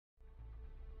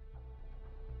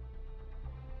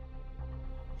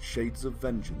Shades of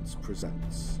Vengeance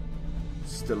presents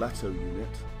Stiletto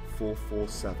Unit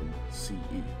 447 CE,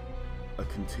 a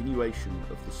continuation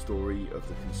of the story of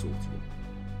the Consortium.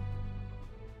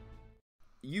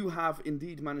 You have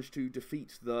indeed managed to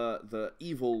defeat the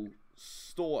evil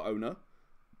store owner,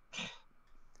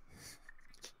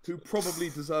 who probably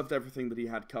deserved everything that he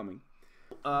had coming.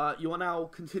 You are now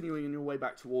continuing on your way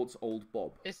back towards Old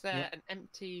Bob. Is there an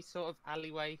empty sort of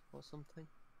alleyway or something?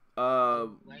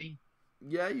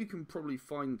 Yeah, you can probably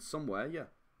find somewhere, yeah.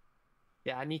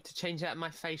 Yeah, I need to change out my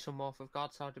facial morph of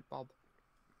Guard Sergeant Bob.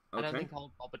 Okay. I don't think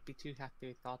Old Bob would be too happy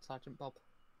with Guard Sergeant Bob.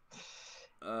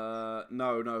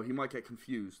 No, he might get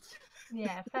confused.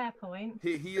 Yeah, fair point.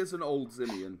 He is an old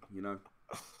Zimian, you know.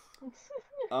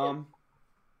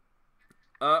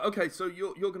 Okay, so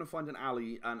you're gonna find an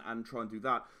alley and try and do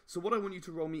that. So what I want you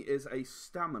to roll me is a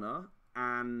stamina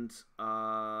and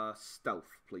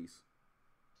stealth, please.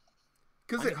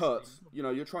 Because it hurts. You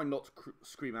know, you're trying not to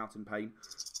scream out in pain.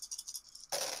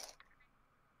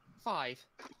 5.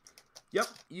 Yep,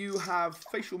 you have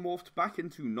facial morphed back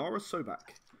into Nara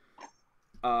Sobak,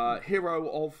 hero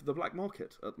of the black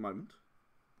market at the moment.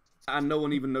 And no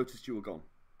one even noticed you were gone.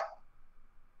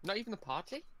 Not even the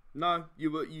party? No,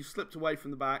 you slipped away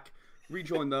from the back,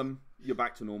 rejoined them, you're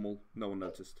back to normal, no one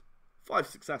noticed. 5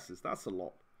 successes, that's a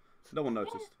lot. No one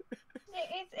noticed.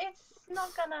 It's not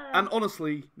gonna... And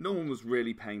honestly, no one was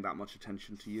really paying that much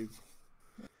attention to you.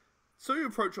 So you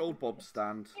approach Old Bob's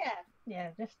stand.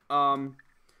 Yeah, just... And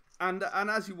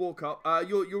as you walk up,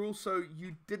 you're also,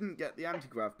 you didn't get the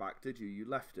anti-grav back, did you? You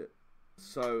left it.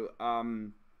 So,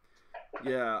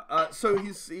 yeah. So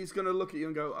he's gonna look at you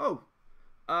and go, oh,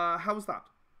 how was that?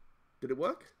 Did it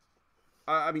work?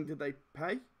 I mean, did they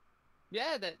pay?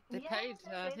 Yeah, they paid.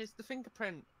 They did. Here's the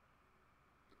fingerprint.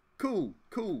 Cool,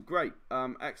 great,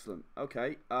 excellent.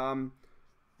 Okay,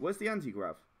 where's the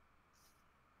anti-grav?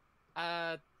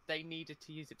 They needed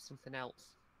to use it for something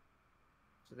else.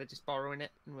 So they're just borrowing it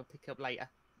and we'll pick it up later.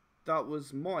 That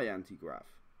was my anti-grav.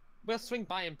 We'll swing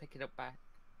by and pick it up back.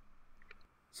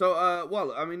 So,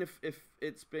 well, I mean, if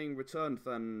it's being returned,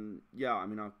 then, yeah, I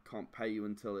mean, I can't pay you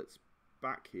until it's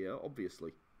back here,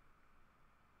 obviously.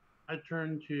 I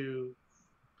turn to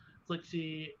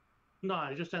Flixie. No,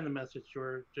 I just send a message to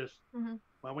her. Just, why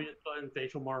don't we just go ahead and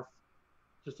facial morph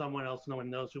to someone else, no one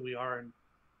knows who we are, and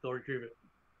go retrieve it.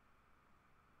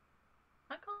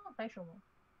 I can't facial morph.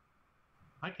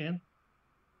 I can.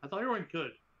 I thought you weren't good.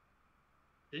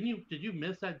 Did you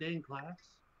miss that day in class?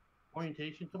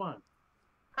 Orientation? Come on.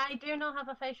 I do not have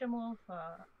a facial morph.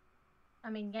 I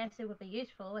mean, yes, it would be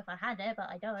useful if I had it, but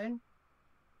I don't.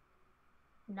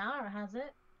 Nara has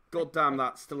it. God damn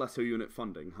that Stiletto Unit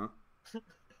funding, huh?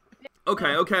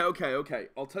 Okay.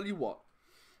 I'll tell you what.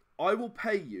 I will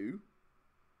pay you,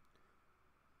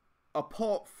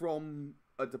 apart from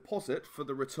a deposit, for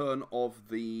the return of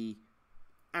the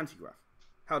anti-grav.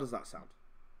 How does that sound?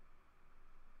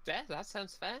 Yeah, that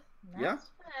sounds fair. Yeah?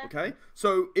 Fair. Okay.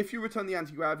 So, if you return the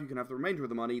anti-grav, you can have the remainder of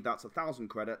the money. That's 1,000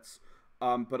 credits.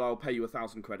 But I'll pay you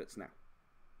 1,000 credits now.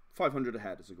 500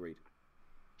 ahead, as agreed.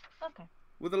 Okay.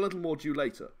 With a little more due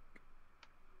later.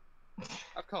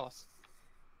 Of course.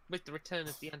 With the return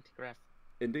of the anti-grav.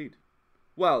 Indeed.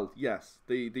 Well, yes.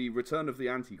 The return of the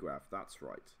anti-grav. That's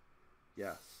right.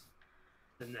 Yes.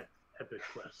 The next epic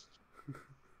quest.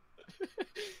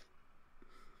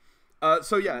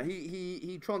 So yeah,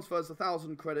 he transfers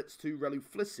 1,000 credits to Relu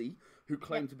Flissy, who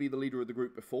claimed to be the leader of the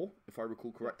group before, if I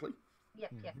recall correctly.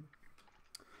 Yep.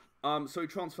 So he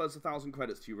transfers 1,000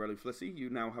 credits to you, Relu Flissy. You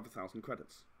now have 1,000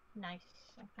 credits. Nice.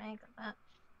 Okay, got that.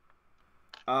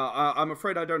 I'm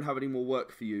afraid I don't have any more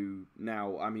work for you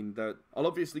now. I mean, I'll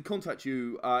obviously contact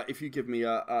you if you give me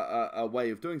a way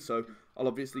of doing so. I'll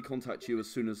obviously contact you as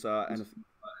soon as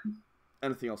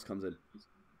anything else comes in.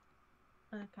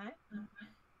 Okay.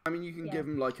 I mean, you can give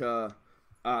him like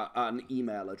an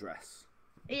email address.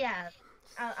 Yeah,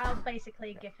 I'll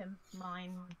basically give him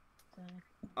mine. So.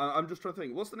 I'm just trying to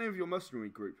think. What's the name of your mercenary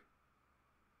group?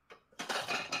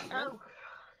 Oh.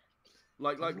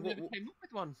 I never came up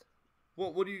with one.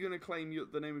 What are you going to claim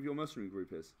the name of your mercenary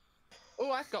group is?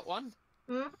 Oh, I've got one.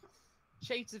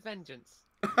 Shades of Vengeance.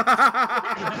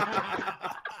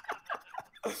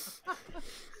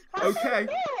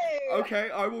 Okay,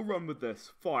 I will run with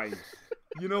this. Fine.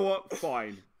 You know what?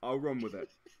 Fine. I'll run with it.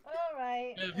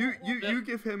 Alright. You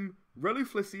give him Relu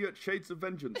Flissy at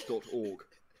shadesofvengeance.org.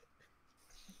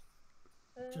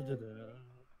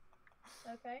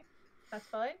 Okay, that's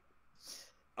fine.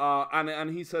 And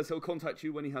he says he'll contact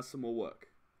you when he has some more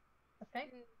work. Okay.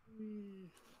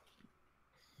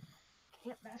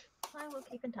 Yep, that's fine. We'll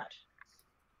keep in touch.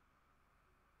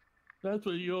 That's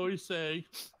what you always say.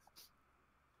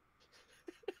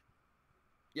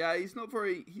 Yeah, he's not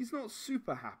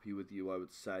super happy with you, I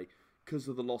would say, because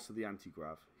of the loss of the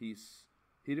anti-grav. He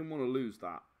didn't want to lose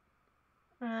that.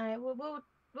 Right, we'll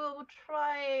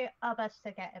try our best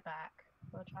to get it back.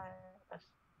 We'll try our best.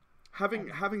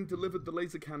 Having delivered the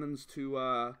laser cannons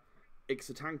to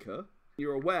Ixitanka,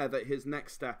 you're aware that his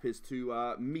next step is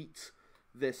to meet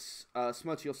this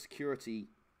Smertios Security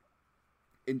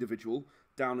individual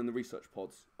down in the research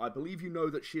pods. I believe you know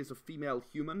that she is a female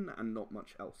human and not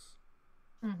much else.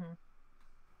 Mm-hmm.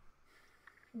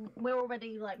 We're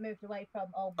already moved away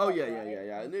from old. Oh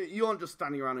yeah. You aren't just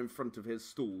standing around in front of his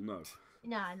stall, no.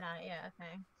 No, yeah,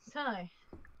 okay. So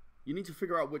you need to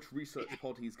figure out which research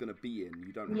pod he's going to be in.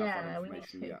 You don't have that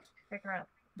information yet. Figure out.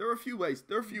 There are a few ways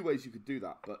you could do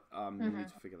that, but you need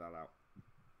to figure that out.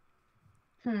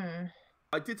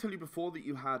 I did tell you before that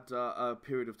you had a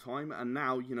period of time, and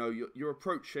now you're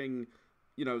approaching.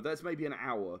 There's maybe an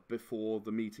hour before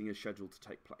the meeting is scheduled to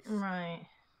take place. Right.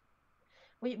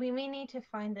 We need to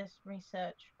find this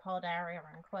research pod area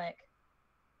and quick.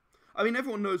 I mean,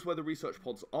 everyone knows where the research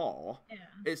pods are. Yeah.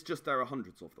 It's just there are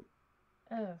hundreds of them.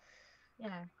 Oh,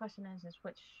 yeah. Question is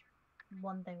which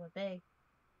one they would be.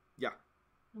 Yeah.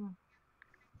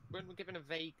 Weren't we given a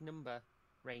vague number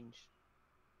range?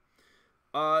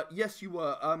 Yes, you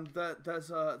were.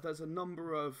 There's a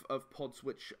number of pods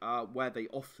which where they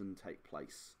often take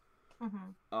place.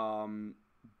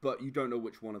 But you don't know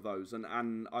which one of those,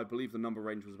 and I believe the number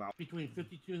range was about between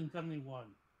 52 and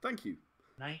 71. Thank you.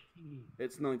 19.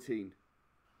 It's 19.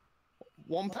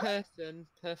 One person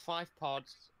per 5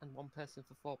 pods, and one person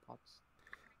for 4 pods.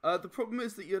 The problem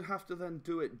is that you'd have to then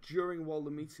do it while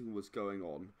the meeting was going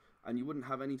on, and you wouldn't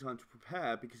have any time to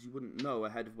prepare because you wouldn't know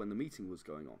ahead of when the meeting was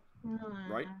going on.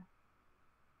 Right?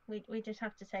 We just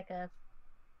have to take a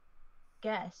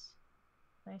guess,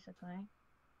 basically.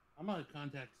 I'm gonna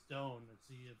contact Stone and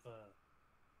see if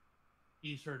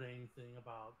he's heard anything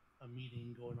about a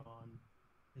meeting going on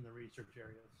in the research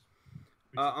areas.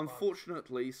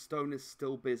 Unfortunately, Stone is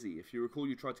still busy. If you recall,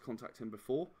 you tried to contact him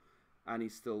before, and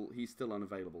he's still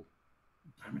unavailable.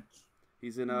 Damn it.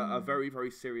 He's in a very,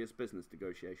 very serious business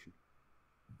negotiation.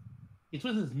 He's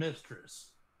with his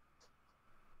mistress.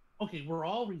 Okay, we're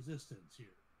all resistance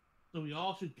here, so we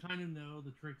all should kind of know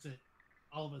the tricks that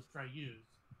all of us try to use.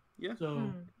 Yeah.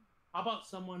 So, how about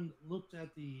someone looked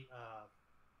at the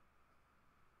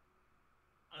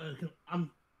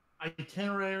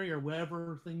itinerary or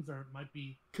whatever things might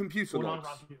be computer logs.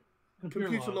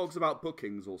 Computer logs about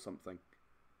bookings or something.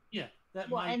 Yeah, that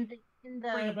might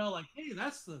ring a bell. Like, hey,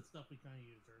 that's the stuff we kind of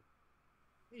use. Or,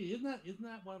 hey, isn't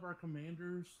that one of our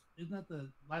commanders? Isn't that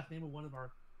the last name of one of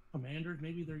our commanders?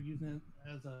 Maybe they're using it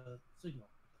as a signal.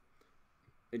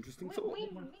 Interesting thought. We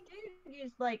do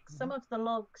use some of the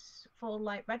logs for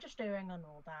registering and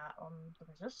all that on the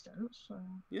resistance. So.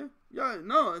 Yeah.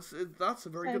 No, that's a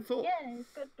very good thought. Yeah,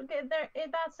 it's good.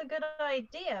 That's a good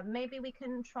idea. Maybe we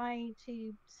can try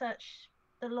to search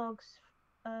the logs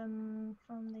from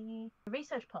the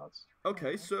research pods.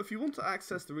 Okay, so if you want to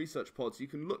access the research pods, you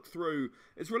can look through.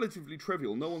 It's relatively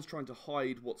trivial. No one's trying to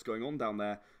hide what's going on down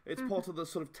there. It's part of the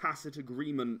sort of tacit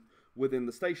agreement within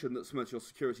the station that Smertios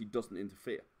Security doesn't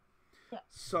interfere. Yeah.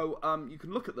 So you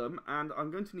can look at them, and I'm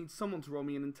going to need someone to roll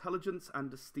me an intelligence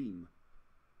and esteem.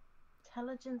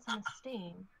 Intelligence and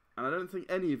esteem? And I don't think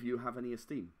any of you have any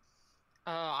esteem.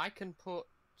 I can put...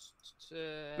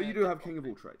 but you do have King of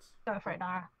All Trades. Go for it,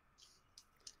 Nara.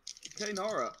 Okay,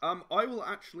 Nara. I will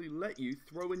actually let you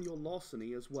throw in your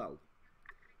larceny as well.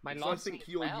 My I think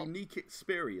your unique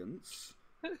experience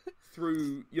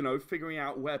through, figuring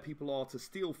out where people are to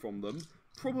steal from them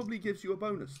probably gives you a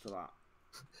bonus to that.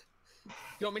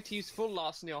 You want me to use full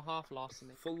larceny or half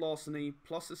larceny? Full larceny,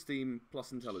 plus esteem,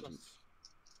 plus intelligence.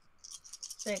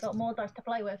 So you got more dice to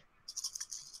play with.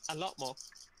 A lot more.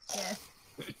 Yeah.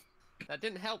 That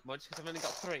didn't help much because I've only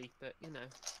got 3, but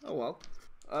Oh well.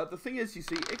 The thing is, you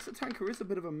see, Ixitanka is a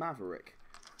bit of a maverick.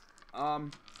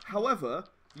 However,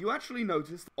 you actually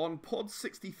noticed on pod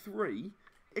 63,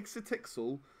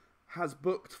 Ixitixel has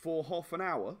booked for half an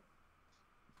hour.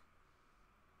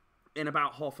 In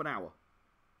about half an hour.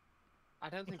 I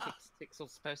don't think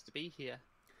Ixitixel's supposed to be here.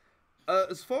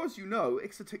 As far as you know,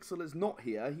 Ixitanka is not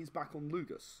here. He's back on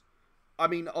Lugus. I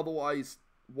mean, otherwise,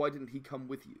 why didn't he come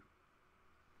with you?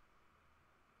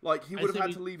 He would have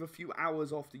had to leave a few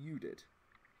hours after you did.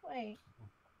 Wait.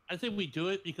 I think we do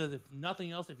it because if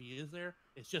nothing else, if he is there,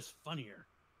 it's just funnier.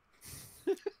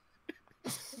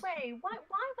 Wait, why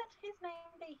would his name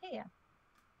be here?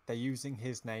 They're using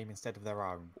his name instead of their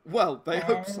own. Well, they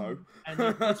hope so. And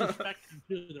they're disrespecting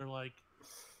too. They're like,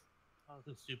 oh,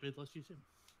 this is stupid, let's use him.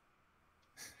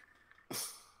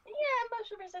 Yeah,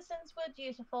 Special Resistance would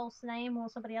use a false name or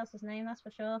somebody else's name, that's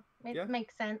for sure. It Yeah.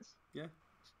 makes sense. Yeah.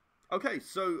 Okay,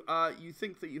 so you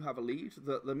think that you have a lead,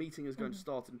 that the meeting is going to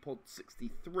start in pod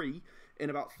 63 in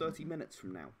about 30 minutes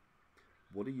from now.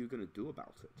 What are you going to do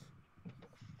about it?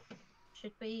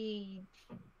 Should we...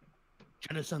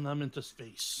 Jettison them into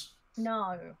space.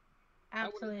 No.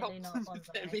 Absolutely not,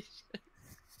 Bonsai.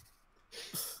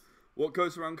 What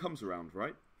goes around comes around,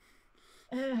 right?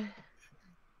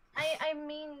 I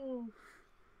mean...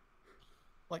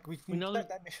 Like, we can let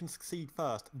their mission succeed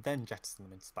first, then jettison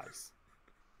them into space.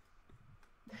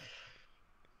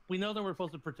 We know that we're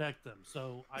supposed to protect them,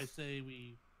 so I say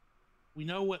we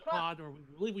know what pod, or we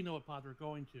believe we know what pod we're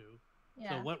going to. Yeah.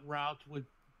 So what route would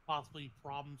possibly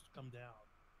problems come down?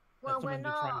 Well, we're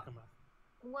not...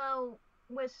 Well,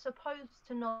 we're supposed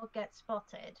to not get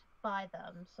spotted by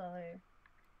them, so...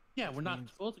 Yeah, we're not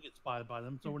supposed to get spotted by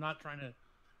them, so we're not trying to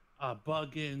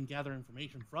bug in, gather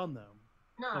information from them.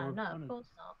 No, of course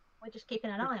not. We're just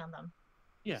keeping an eye on them.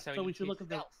 Yeah, so we should look at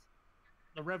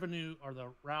the revenue or the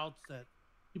routes that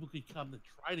people could come to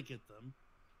try to get them,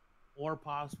 or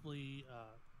possibly...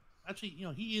 actually, you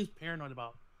know, he is paranoid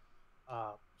about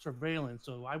surveillance,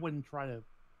 so I wouldn't try to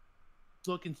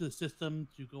look into the system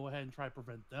to go ahead and try to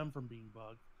prevent them from being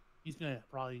bugged. He's going to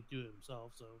probably do it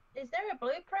himself, so... Is there a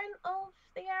blueprint of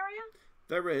the area?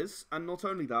 There is, and not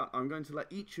only that, I'm going to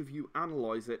let each of you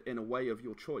analyse it in a way of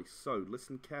your choice, so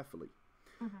listen carefully.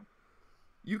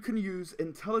 You can use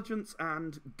intelligence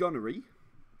and gunnery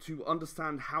to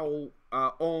understand how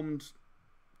armed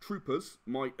troopers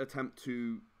might attempt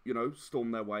to, you know,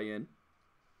 storm their way in.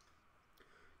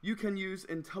 You can use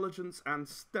intelligence and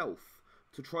stealth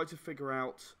to try to figure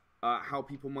out how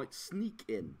people might sneak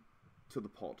in to the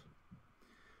pod.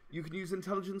 You can use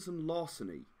intelligence and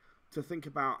larceny to think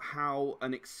about how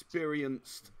an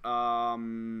experienced,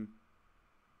 shall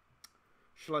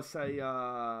I say,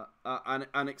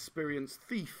 an experienced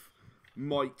thief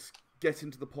might get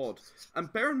into the pod.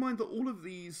 And bear in mind that all of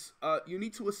these, you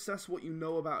need to assess what you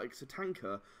know about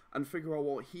Ixitanka and figure out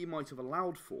what he might have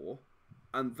allowed for,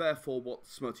 and therefore what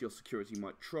Smertios Security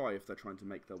might try if they're trying to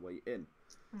make their way in.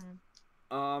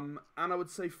 And I would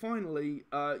say finally,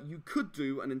 you could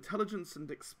do an intelligence and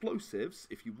explosives,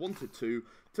 if you wanted to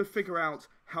figure out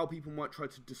how people might try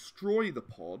to destroy the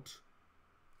pod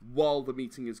while the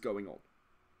meeting is going on.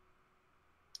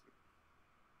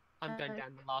 I'm going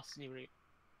down the larceny route.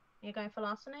 You're going for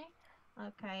larceny?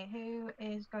 Okay, who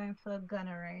is going for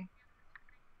gunnery?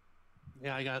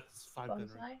 Yeah, I got 5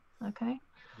 gunnery. Okay.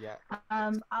 Yeah.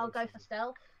 I'll go for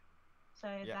stealth. So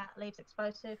that leaves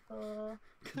explosive for...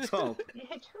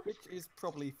 Which is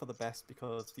probably for the best,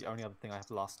 because the only other thing I have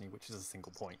larceny, which is a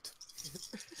single point.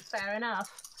 Fair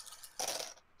enough.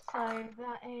 So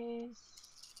that is...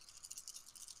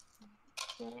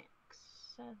 6,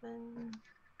 7...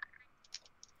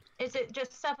 Is it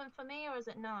just 7 for me, or is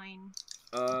it 9?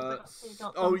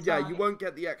 Oh yeah, you won't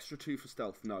get the extra 2 for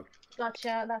stealth, no.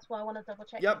 Gotcha, that's why I want to double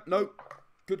check. Yep, no.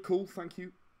 Good call, thank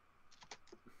you.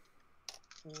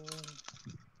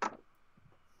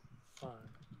 5.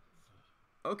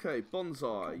 Okay,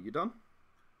 Bonsai, you done?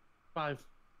 5.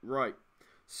 Right.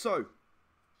 So,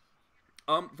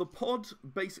 the pod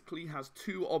basically has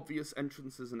 2 obvious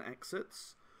entrances and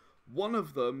exits. One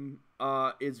of them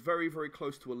is very, very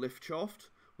close to a lift shaft,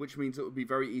 which means it would be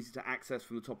very easy to access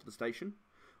from the top of the station.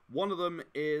 One of them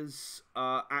is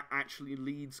actually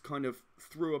leads kind of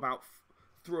through about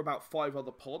 5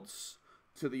 other pods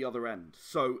to the other end.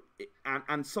 So,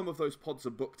 and some of those pods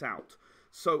are booked out.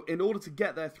 So, in order to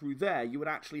get there through there, you would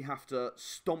actually have to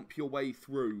stomp your way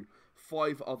through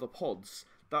 5 other pods.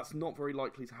 That's not very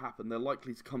likely to happen. They're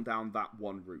likely to come down that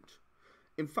one route.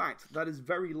 In fact, that is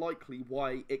very likely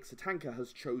why Ixitanka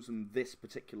has chosen this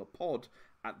particular pod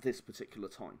at this particular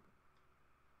time.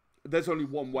 There's only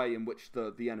one way in which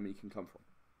the enemy can come from.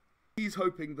 He's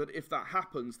hoping that if that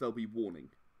happens, there'll be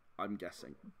warning, I'm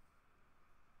guessing.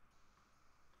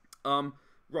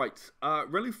 Right.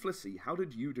 Relief Flissy, how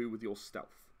did you do with your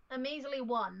stealth? A measly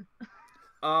 1.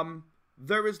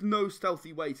 There is no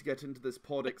stealthy way to get into this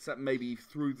pod except maybe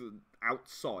through the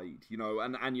outside, you know,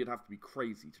 and you'd have to be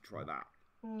crazy to try that.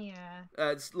 Yeah.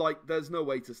 It's like, there's no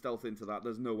way to stealth into that.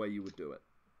 There's no way you would do it.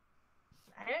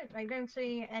 I don't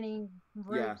see any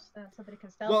routes that somebody can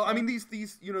stealth. Well, I mean, these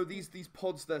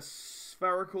pods, they're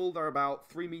spherical. They're about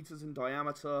 3 meters in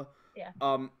diameter. Yeah.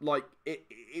 Like,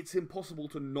 it's impossible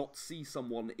to not see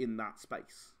someone in that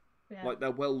space. Yeah. Like,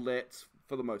 they're well lit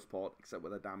for the most part, except where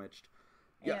they're damaged.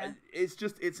 Yeah,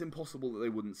 it's impossible that they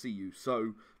wouldn't see you.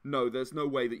 So, no, there's no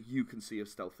way that you can see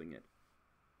us stealthing it.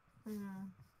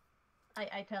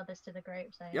 I tell this to the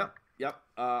group. So Yep.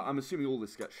 I'm assuming all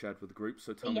this gets shared with the group,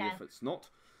 so tell me if it's not.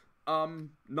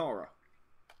 Nara.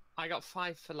 I got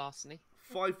 5 for larceny.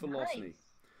 5 for larceny.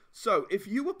 So, if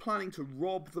you were planning to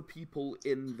rob the people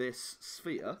in this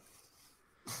sphere,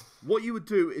 what you would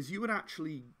do is you would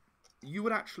actually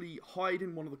hide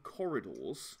in one of the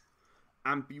corridors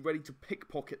and be ready to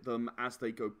pickpocket them as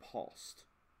they go past.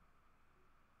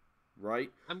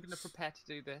 Right? I'm going to prepare to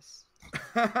do this.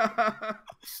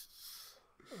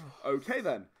 Okay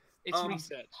then. It's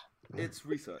research. It's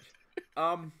research.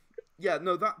 Yeah,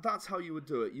 no, that's how you would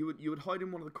do it. You would hide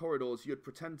in one of the corridors. You'd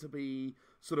pretend to be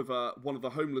sort of one of the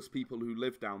homeless people who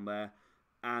live down there,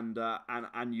 and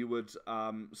you would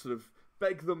sort of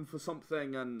beg them for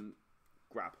something and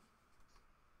grab.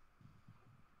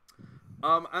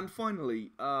 And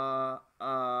finally,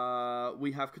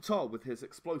 we have Qatar with his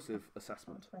explosive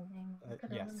assessment.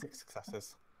 Yeah, 6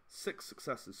 successes. 6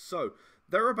 successes. So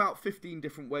there are about 15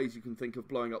 different ways you can think of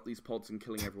blowing up these pods and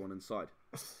killing everyone inside.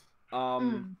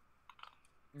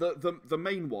 The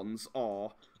main ones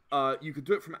are you could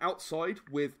do it from outside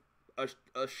with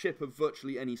a ship of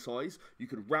virtually any size. You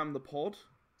could ram the pod,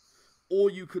 or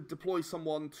you could deploy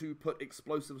someone to put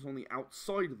explosives on the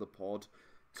outside of the pod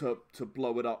to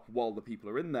blow it up while the people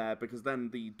are in there, because then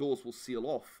the doors will seal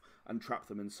off and trap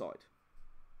them inside.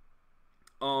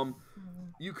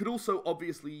 You could also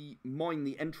obviously mine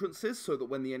the entrances so that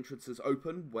when the entrances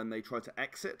open, when they try to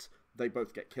exit, they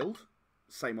both get killed.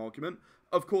 Same argument.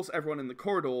 Of course, everyone in the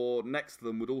corridor next to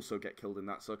them would also get killed in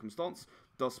that circumstance.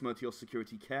 Does Smertios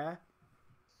Security care?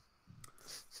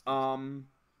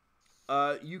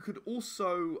 You could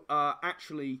also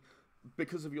actually,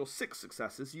 because of your 6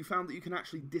 successes, you found that you can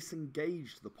actually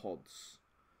disengage the pods.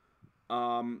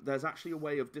 There's actually a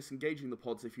way of disengaging the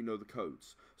pods if you know the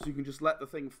codes. So you can just let the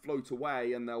thing float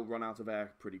away and they'll run out of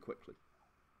air pretty quickly.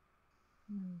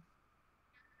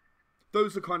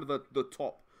 Those are kind of the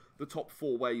top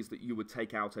 4 ways that you would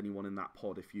take out anyone in that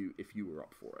pod if you were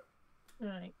up for it.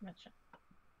 Right, gotcha.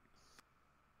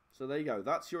 So there you go.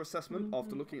 That's your assessment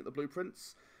after looking at the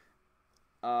blueprints.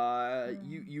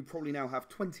 You probably now have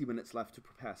 20 minutes left to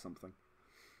prepare something.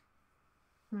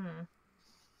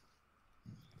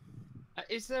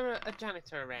 Is there a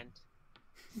janitor around?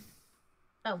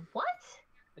 A what?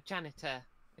 A janitor,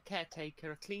 a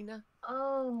caretaker, a cleaner?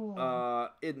 Oh.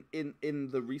 In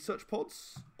the research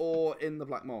pods or in the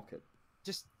black market?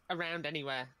 Just around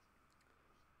anywhere.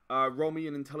 Roll me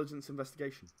an intelligence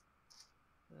investigation.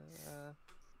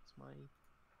 It's my...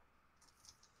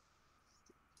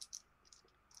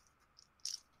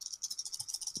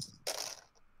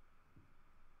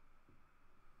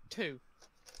 Two.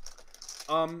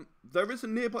 There is a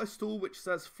nearby stall which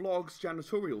says Flog's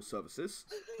Janitorial Services.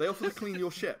 They offer to clean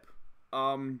your ship.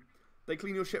 They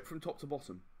clean your ship from top to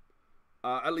bottom.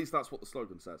 At least that's what the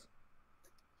slogan says.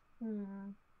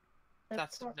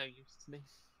 That's of no use to me.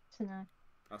 To know.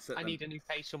 That's it. I need a new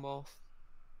facial morph.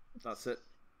 That's it.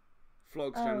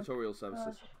 Flog's Janitorial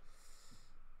Services. Gosh.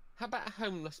 How about a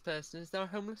homeless person? Is there a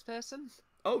homeless person?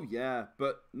 Oh yeah,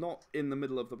 but not in the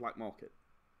middle of the black market.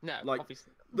 No, Like,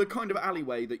 obviously. the kind of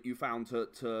alleyway that you found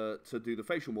to do the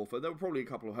facial morpher, there were probably a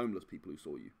couple of homeless people who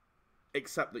saw you.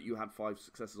 Except that you had 5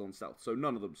 successes on stealth, so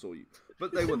none of them saw you.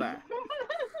 But they were there.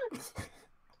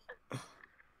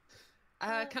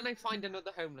 Can I find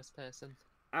another homeless person?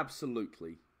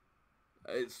 Absolutely.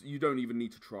 You don't even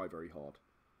need to try very hard.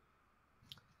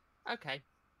 Okay.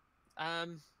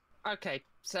 Okay,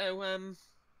 so,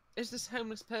 is this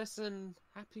homeless person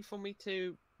happy for me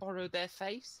to borrow their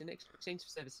face in exchange for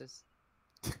services?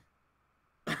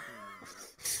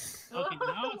 Okay,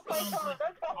 now it sounds like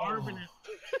carving it.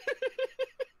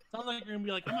 Sounds like you're gonna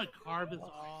be like, I'm gonna carve this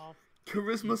off.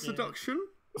 Charisma seduction?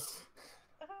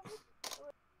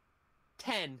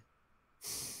 10.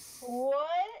 What?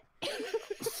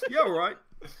 Yeah, alright.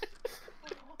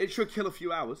 It should kill a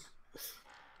few hours.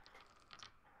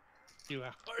 2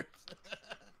 hours.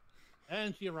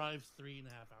 And she arrives 3.5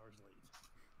 hours late.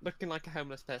 Looking like a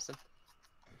homeless person.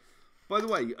 By the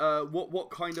way, what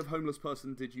kind of homeless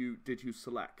person did you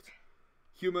select?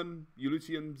 Human,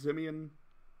 Eulutian, Zimian,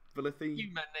 Valithi?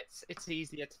 Human, it's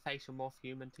easier to facial morph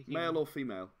human to human. Male or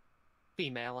female?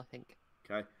 Female, I think.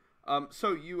 Okay.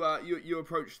 So you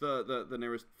approach the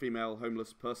nearest female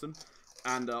homeless person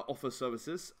and offer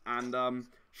services, and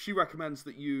she recommends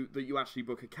that you actually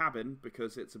book a cabin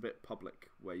because it's a bit public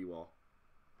where you are.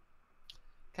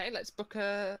 Okay, let's book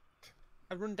a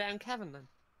rundown cabin then.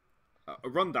 A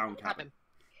rundown cabin.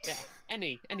 Yeah,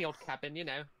 any old cabin, you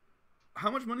know. How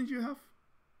much money do you have?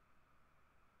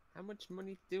 How much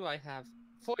money do I have?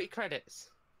 40 credits.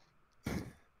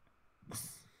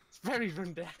 It's very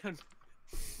rundown.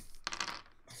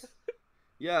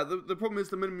 Yeah, the problem is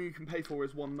the minimum you can pay for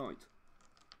is 1 night.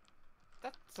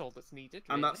 That's all that's needed,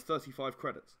 And really. that's 35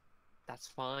 credits. That's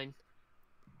fine.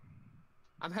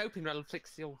 I'm hoping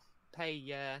Reliflix will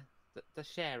pay the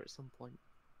share at some point.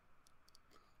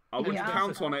 I wouldn't Yeah.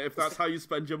 count on it if that's how you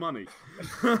spend your money.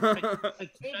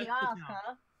 Expense Maybe account.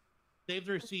 after. Save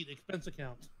the receipt. Expense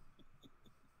account.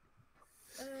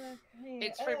 Okay.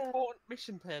 It's for important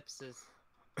mission purposes.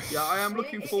 Yeah, I am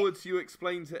looking forward to you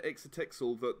explain to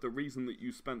Ixitixel that the reason that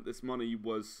you spent this money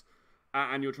was,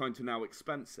 and you're trying to now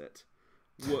expense it.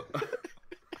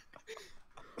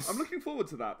 I'm looking forward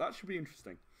to that. That should be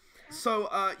interesting. So,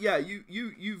 yeah,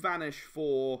 you vanish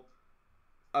for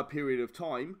a period of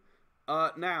time.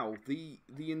 Now, the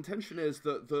intention is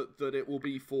that it will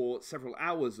be for several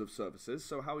hours of services.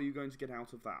 So, how are you going to get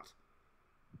out of that?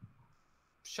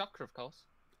 Shocker, of course.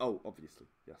 Oh, obviously,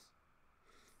 yes.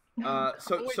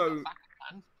 Always got a backup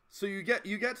plan. So you get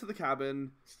to the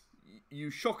cabin, you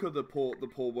shocker the poor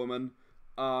woman,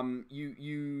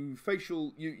 you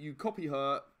copy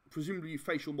her, presumably you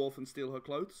facial morph and steal her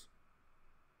clothes.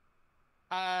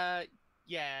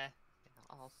 Yeah,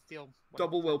 I'll steal.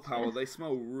 Double willpower. They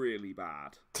smell really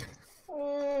bad.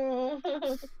 You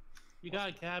got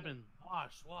a cabin.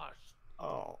 Wash.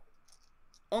 Oh.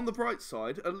 On the bright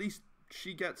side, at least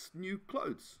she gets new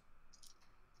clothes.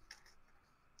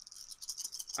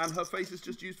 And her face is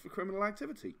just used for criminal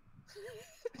activity.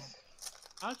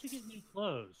 How'd she get new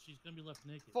clothes? She's gonna be left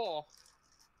naked. 4.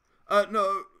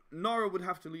 No, Nara would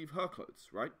have to leave her clothes,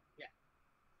 right? Yeah.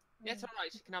 Yeah, it's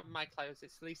alright, she can have my clothes.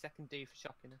 It's the least I can do for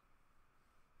shocking her.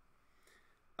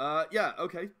 Yeah,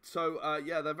 okay. So,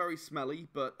 yeah, they're very smelly,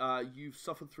 but you've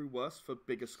suffered through worse for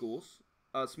bigger scores.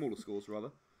 Smaller scores,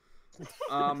 rather.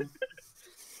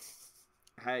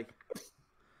 Hey.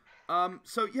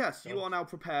 So, yes, you are now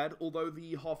prepared, although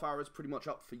the half hour is pretty much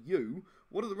up for you.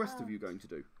 What are the rest of you going to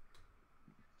do?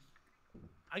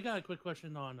 I got a quick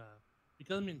question on,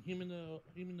 because I'm in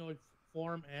humanoid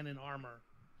form and in armor,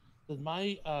 does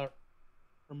my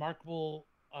remarkable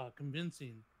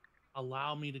convincing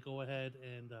allow me to go ahead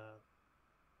and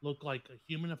look like a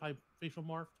human if I facial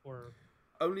morphed, or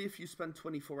only if you spend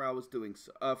 24 hours doing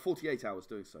so, 48 hours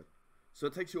doing so. So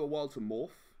it takes you a while to morph,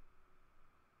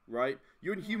 right?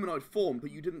 You're in humanoid form,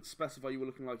 but you didn't specify you were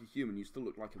looking like a human. You still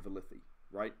look like a Valithi,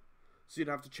 right? So you'd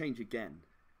have to change again.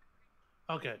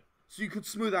 Okay. So you could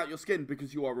smooth out your skin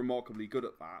because you are remarkably good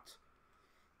at that.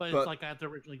 But it's like I have to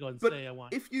originally go and say I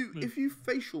want. If you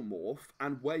facial morph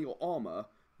and wear your armor,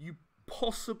 you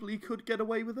possibly could get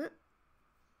away with it.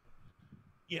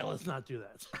 Yeah, let's not do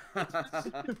that.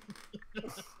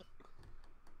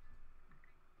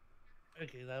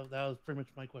 Okay, that was pretty much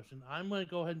my question. I'm going to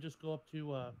go ahead and just go up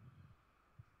to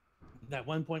that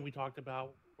one point we talked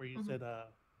about where you said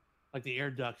like the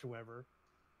air ducts or whatever.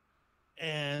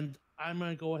 And I'm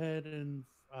going to go ahead and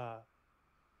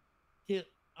get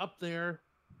up there,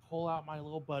 pull out my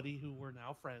little buddy who we're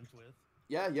now friends with.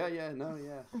 Yeah.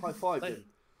 High five him.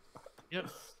 Yep.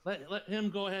 Let him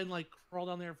go ahead and like crawl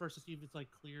down there first to see if it's like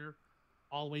clear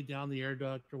all the way down the air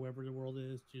duct or wherever the world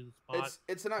is to the spot.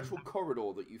 It's an actual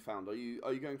corridor that you found. Are you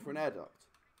going for an air duct?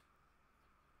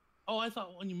 Oh, I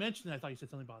thought when you mentioned it, I thought you said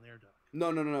something about an air duct. No.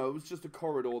 It was just a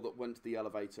corridor that went to the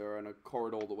elevator and a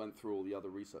corridor that went through all the other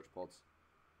research pods.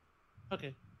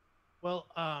 Okay. Well,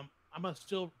 I'm gonna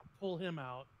still pull him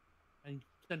out and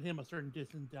send him a certain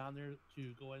distance down there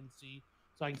to go ahead and see,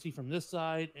 so I can see from this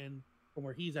side and from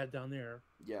where he's at down there.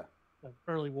 Yeah.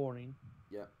 Early warning.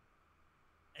 Yeah.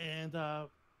 And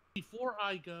before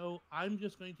I go, I'm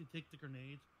just going to take the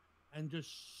grenades and just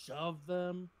shove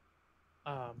them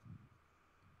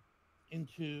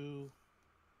into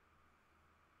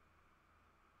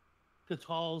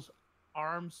Katal's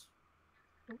arms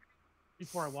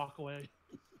before I walk away.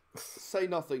 Say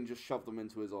nothing, just shove them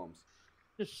into his arms.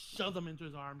 Just shove them into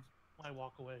his arms when I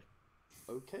walk away.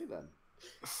 Okay then.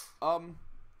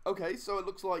 Okay, so it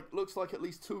looks like at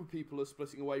least 2 people are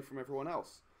splitting away from everyone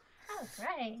else. Oh,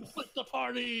 great. Split the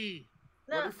party!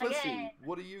 No, Flissy, again.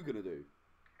 what are you gonna do?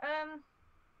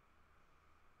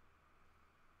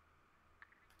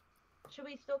 Should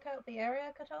we stalk out the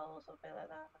area, Katal, or something like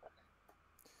that?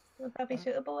 Would that be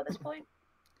suitable at this point?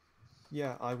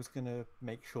 Yeah, I was gonna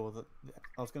make sure that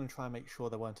try and make sure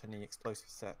there weren't any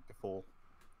explosives set before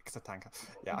Ixitanka.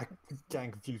 Yeah, I'm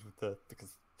getting confused with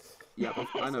because. Yeah,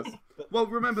 I know. Well,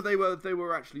 remember they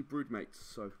were actually broodmates,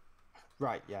 so.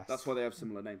 Right. Yes. That's why they have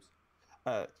similar names.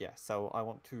 Yeah. So I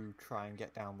want to try and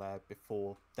get down there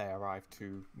before they arrive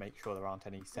to make sure there aren't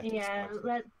any set. Yeah.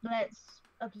 Let's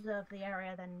observe the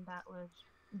area then. That would.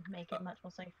 make it much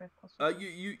more safer if possible.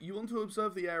 You want to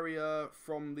observe the area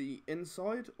from the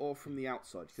inside or from the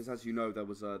outside? Because as you know, there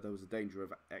was a danger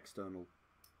of external.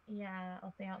 Yeah,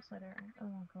 of the outside area.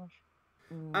 Oh gosh.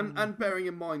 And bearing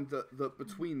in mind that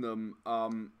between them,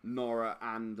 Nora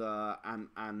and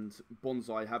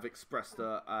Bonsai have expressed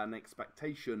an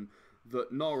expectation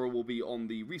that Nara will be on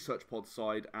the research pod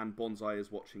side and Bonsai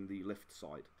is watching the lift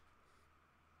side.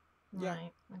 Yeah.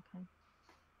 Right. Okay.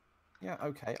 Yeah.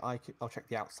 Okay. I'll check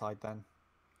the outside then.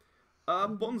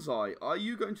 Bonsai, are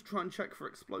you going to try and check for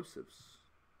explosives?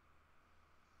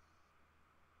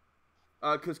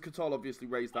 Because Katal obviously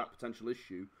raised that potential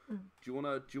issue. Do you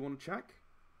wanna check?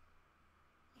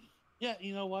 Yeah,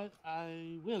 you know what?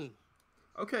 I will.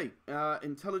 Okay,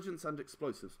 intelligence and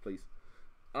explosives, please.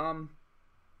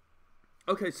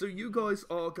 Okay, so you guys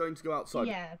are going to go outside.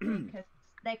 Yeah, because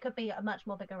there could be a much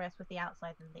more bigger risk with the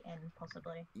outside than the in,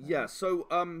 possibly. Yeah, so,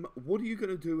 what are you going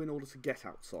to do in order to get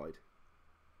outside?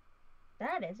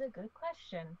 That is a good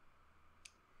question.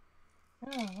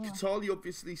 Katal, you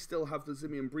obviously still have the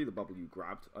Zimian breather bubble you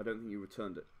grabbed. I don't think you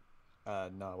returned it.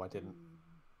 No, I didn't.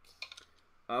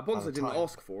 Bonsai didn't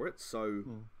ask for it, so...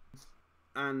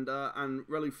 And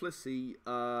Relu Flissy,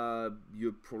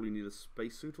 you probably need a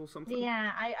spacesuit or something?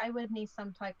 Yeah, I would need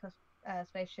some type of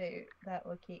spacesuit that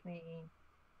would keep me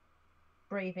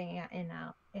breathing in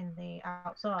the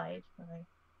outside. So.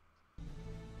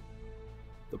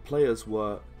 The players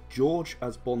were George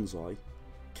as Bonsai,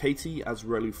 Katie as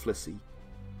Relu Flissy,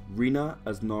 Rena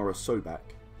as Nara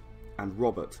Sobek, and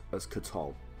Robert as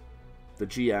Katal. The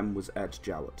GM was Ed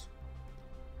Jowett.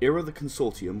 Era the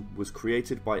Consortium was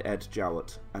created by Ed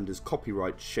Jowett and is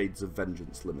copyright Shades of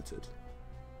Vengeance Limited.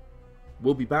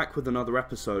 We'll be back with another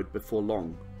episode before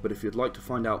long, but if you'd like to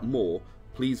find out more,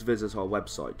 please visit our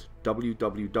website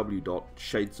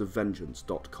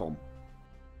www.shadesofvengeance.com.